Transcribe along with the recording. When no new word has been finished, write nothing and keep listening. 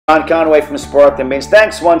Conway from Sparkling Bins.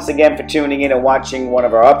 Thanks once again for tuning in and watching one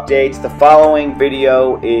of our updates. The following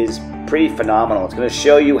video is pretty phenomenal. It's going to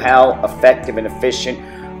show you how effective and efficient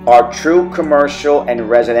our true commercial and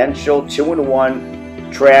residential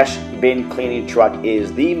 2-in-1 trash bin cleaning truck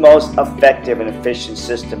is. The most effective and efficient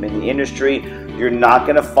system in the industry. You're not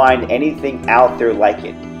going to find anything out there like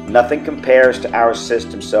it. Nothing compares to our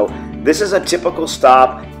system. So this is a typical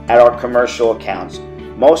stop at our commercial accounts.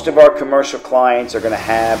 Most of our commercial clients are going to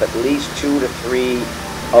have at least 2 to 3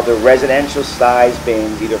 of the residential size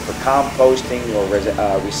bins, either for composting or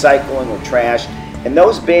recycling or trash. And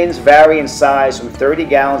those bins vary in size from 30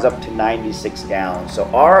 gallons up to 96 gallons. So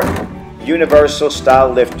our universal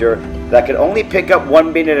style lifter that can only pick up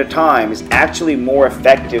 1 bin at a time is actually more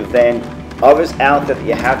effective than others out there that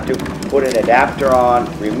you have to put an adapter on,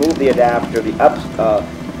 remove the adapter.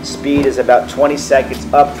 The speed is about 20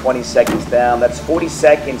 seconds up, 20 seconds down. That's 40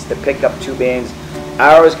 seconds to pick up 2 bins.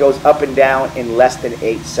 Ours goes up and down in less than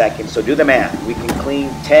 8 seconds. So do the math. We can clean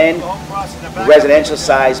 10 residential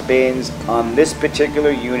size bins on this particular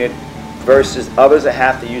unit versus others that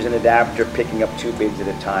have to use an adapter picking up 2 bins at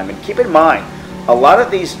a time. And keep in mind, a lot of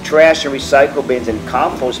these trash and recycle bins and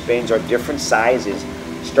compost bins are different sizes,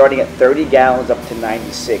 starting at 30 gallons up to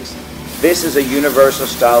 96. This is a universal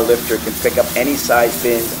style lifter. It can pick up any size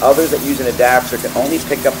bins. Others that use an adapter can only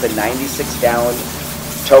pick up the 96-gallon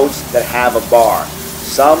totes that have a bar.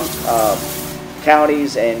 Some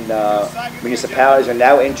counties and municipalities are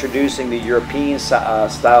now introducing the European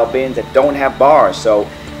style bins that don't have bars. So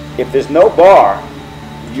if there's no bar,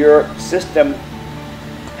 your system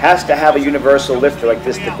has to have a universal lifter like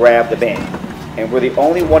this to grab the bin. And we're the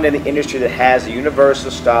only one in the industry that has a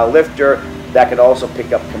universal style lifter that can also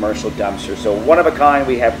pick up commercial dumpsters. So one of a kind.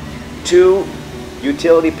 We have 2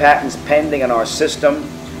 utility patents pending on our system.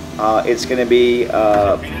 It's going to be,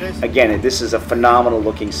 again, this is a phenomenal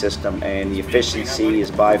looking system, and the efficiency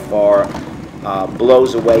is by far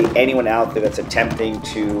blows away anyone out there that's attempting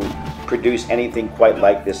to produce anything quite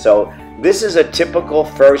like this. So this is a typical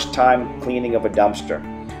first time cleaning of a dumpster.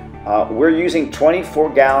 We're using 24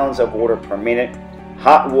 gallons of water per minute.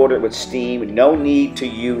 Hot water with steam, no need to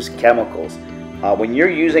use chemicals. When you're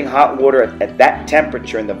using hot water at that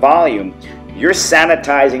temperature and the volume, you're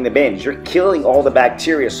sanitizing the bins. You're killing all the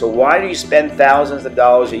bacteria. So why do you spend thousands of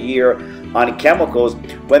dollars a year on chemicals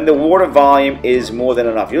when the water volume is more than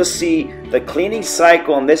enough? You'll see the cleaning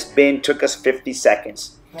cycle on this bin took us 50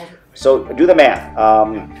 seconds. So do the math.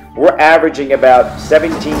 We're averaging about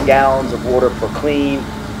 17 gallons of water per clean.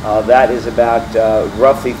 That is about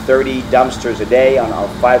roughly 30 dumpsters a day on our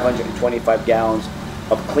 525 gallons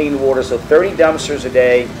of clean water. So 30 dumpsters a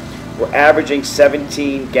day. We're averaging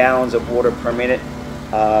 17 gallons of water per minute,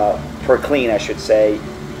 per clean, I should say.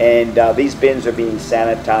 And these bins are being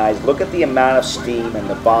sanitized. Look at the amount of steam and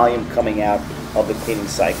the volume coming out of the cleaning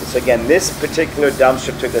cycle. So again, this particular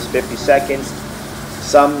dumpster took us 50 seconds.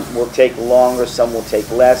 Some will take longer, some will take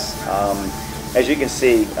less. As you can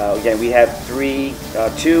see, again, we have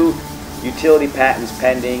 2 utility patents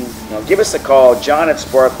pending. Give us a call, John at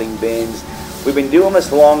Sparkling Bins. We've been doing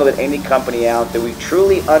this longer than any company out there. We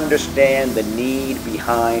truly understand the need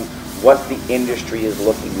behind what the industry is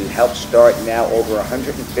looking. We help start now over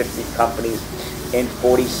 150 companies in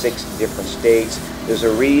 46 different states. There's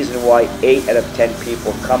a reason why 8 out of 10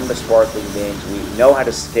 people come to Sparkling Bins. We know how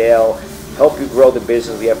to scale, help you grow the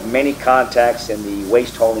business. We have many contacts in the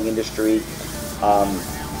waste hauling industry.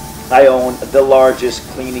 I own the largest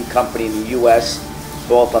cleaning company in the U.S.,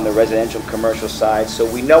 both on the residential and commercial side. So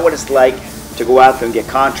we know what it's like to go out there and get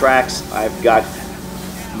contracts. I've got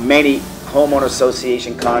many homeowner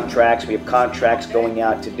association contracts. We have contracts going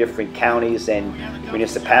out to different counties and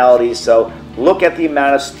municipalities. So look at the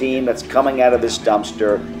amount of steam that's coming out of this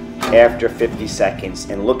dumpster after 50 seconds,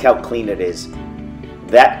 and look how clean it is.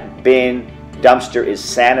 That bin dumpster is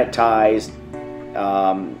sanitized.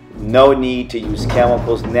 No need to use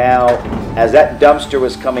chemicals. Now, as that dumpster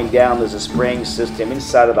was coming down, there's a spraying system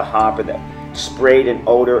inside of the hopper that sprayed an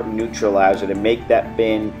odor neutralizer to make that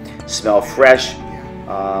bin smell fresh.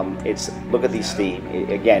 Look at the steam.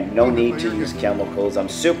 Again, no need to use chemicals. I'm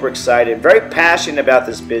super excited, very passionate about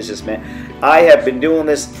this business, man. I have been doing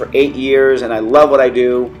this for 8 years, and I love what I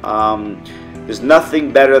do. There's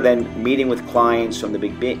nothing better than meeting with clients from the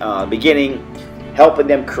beginning, helping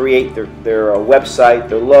them create their website,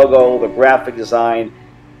 their logo, their graphic design,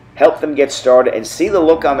 help them get started, and see the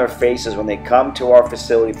look on their faces when they come to our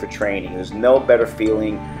facility for training. There's no better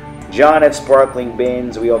feeling. John at Sparkling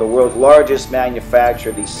Bins. We are the world's largest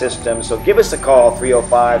manufacturer of these systems. So give us a call,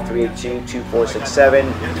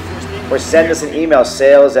 305-382-2467. or send us an email,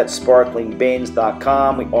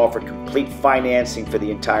 sales@sparklingbins.com. We offer complete financing for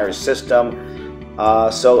the entire system.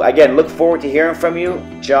 So again, look forward to hearing from you.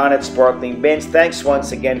 John at Sparkling Bins. Thanks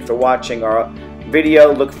once again for watching our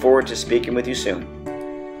video. Look forward to speaking with you soon.